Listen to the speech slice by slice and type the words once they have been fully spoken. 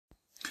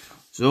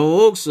So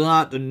looks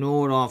like the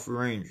Nordoff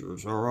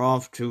Rangers are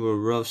off to a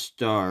rough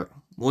start.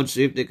 Let's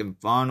see if they can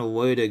find a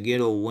way to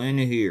get a win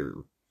here.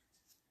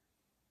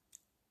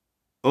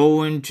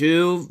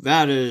 0-2,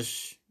 that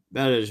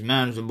is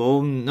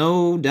manageable,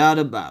 no doubt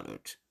about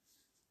it.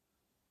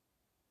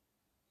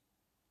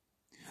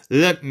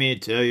 Let me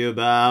tell you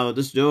about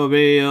the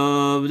story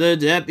of the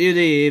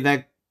deputy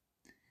that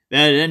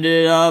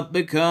ended up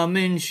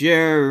becoming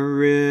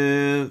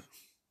sheriff.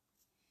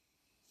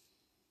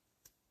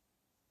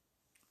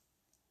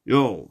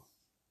 Yo,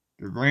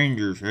 the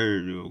Rangers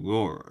headed to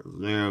Agora.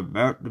 They're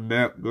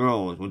back-to-back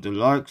draws with the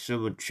likes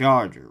of a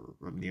Charger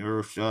from the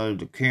other side of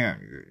the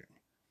canyon.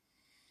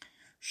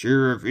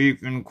 Sheriff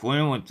Ethan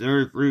Quinn with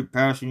 33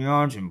 passing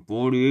yards and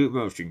 48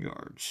 rushing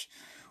yards.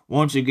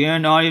 Once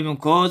again, not even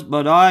close,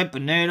 but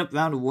Pineda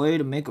found a way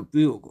to make a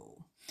field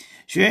goal.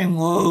 Shane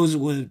Lowe's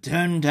with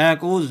 10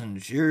 tackles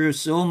and Sheriff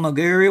Sil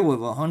McGarry with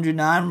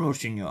 109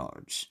 rushing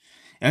yards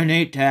and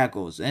 8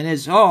 tackles, and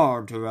it's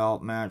hard to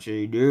outmatch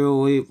a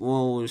nearly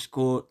flawless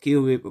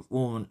QB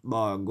performance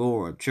by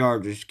Agora.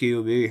 Chargers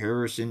QB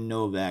Harrison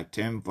Novak,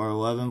 10 for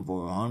 11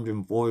 for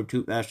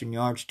 142 passing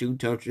yards, 2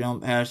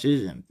 touchdown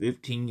passes, and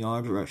 15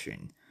 yards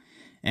rushing.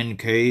 And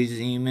Kay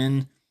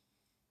Zeman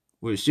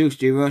with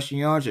 60 rushing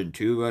yards and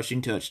 2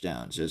 rushing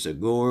touchdowns as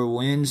Agora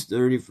wins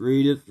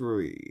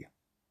 33-3.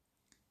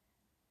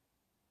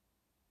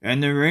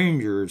 And the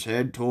Rangers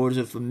head towards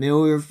a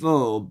familiar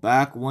foe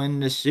back when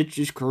the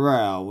Citrus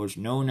Corral was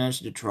known as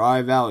the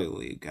Tri-Valley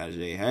League as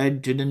they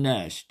head to the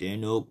Nest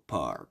in Oak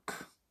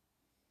Park.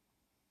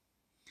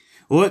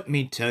 Let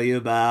me tell you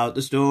about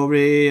the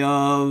story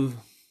of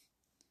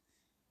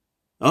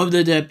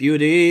the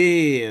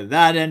deputy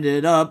that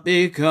ended up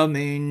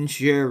becoming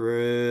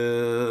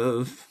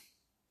sheriff.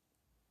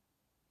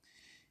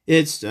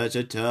 It's such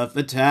a tough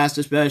task,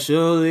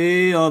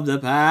 especially of the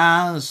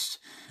past,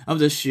 of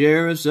the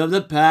sheriffs of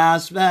the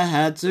past that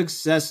had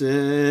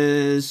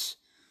successes.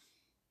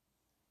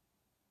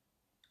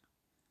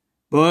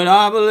 But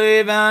I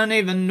believe, and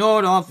even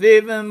Nordoff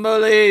even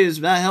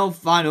believes, that he'll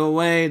find a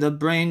way to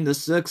bring the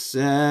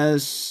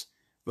success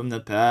from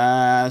the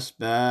past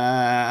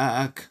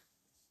back.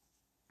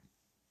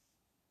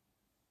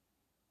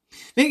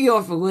 Thank you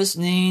all for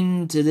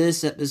listening to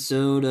this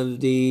episode of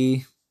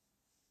the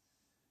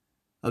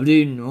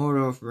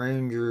Nordoff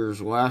Rangers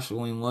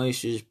Wassailing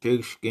Laces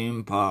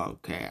Pigskin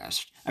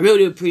Podcast. I really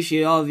do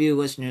appreciate all of you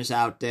listeners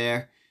out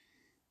there.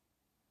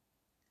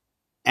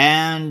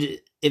 And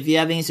if you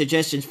have any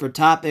suggestions for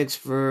topics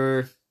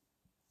talk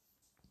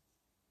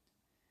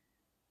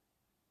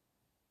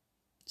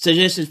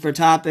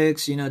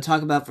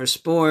about for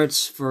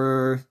sports,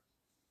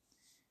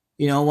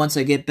 once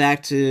I get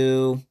back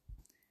to...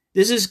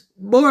 This is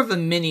more of a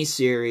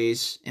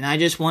mini-series, and I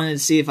just wanted to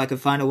see if I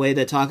could find a way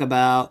to talk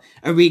about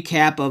a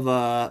recap of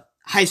a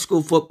high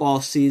school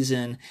football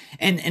season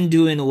and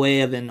do it in a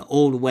way of an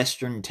old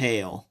Western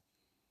tale.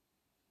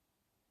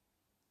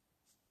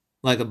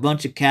 Like a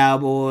bunch of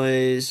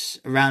cowboys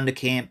around a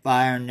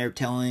campfire, and they're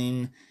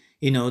telling,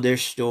 their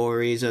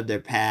stories of their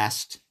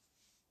past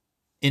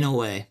in a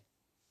way.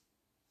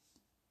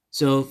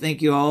 So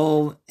thank you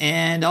all,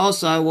 and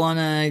also I want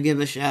to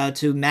give a shout out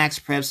to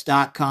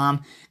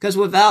MaxPreps.com, because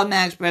without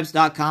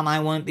MaxPreps.com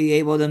I wouldn't be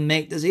able to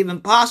make this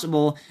even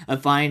possible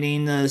of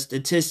finding the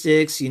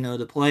statistics,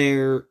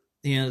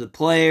 the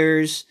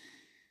players,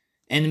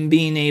 and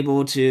being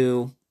able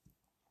to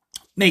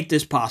make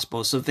this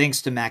possible. So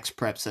thanks to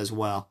MaxPreps as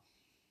well.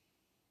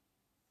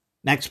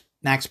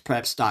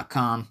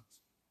 MaxPreps.com,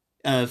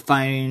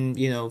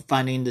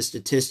 finding the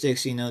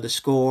statistics, the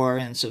score,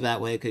 and so that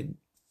way I could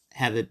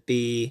have it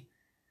be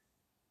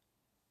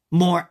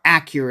more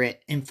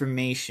accurate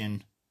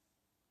information.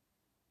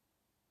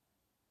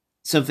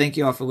 So thank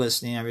you all for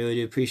listening. I really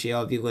do appreciate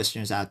all of you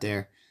listeners out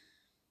there.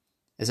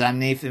 As I'm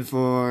Nathan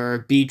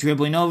for Be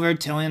Dribbling Over,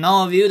 telling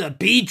all of you to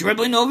be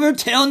dribbling over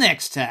till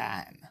next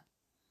time.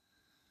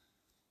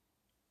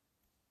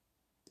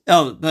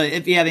 Oh, but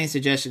if you have any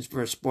suggestions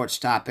for sports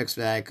topics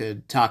that I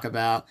could talk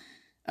about,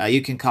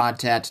 you can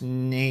contact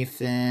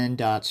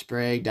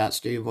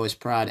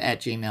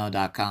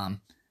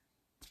nathan.sprague.studiovoiceprod@gmail.com.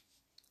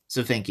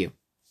 So thank you.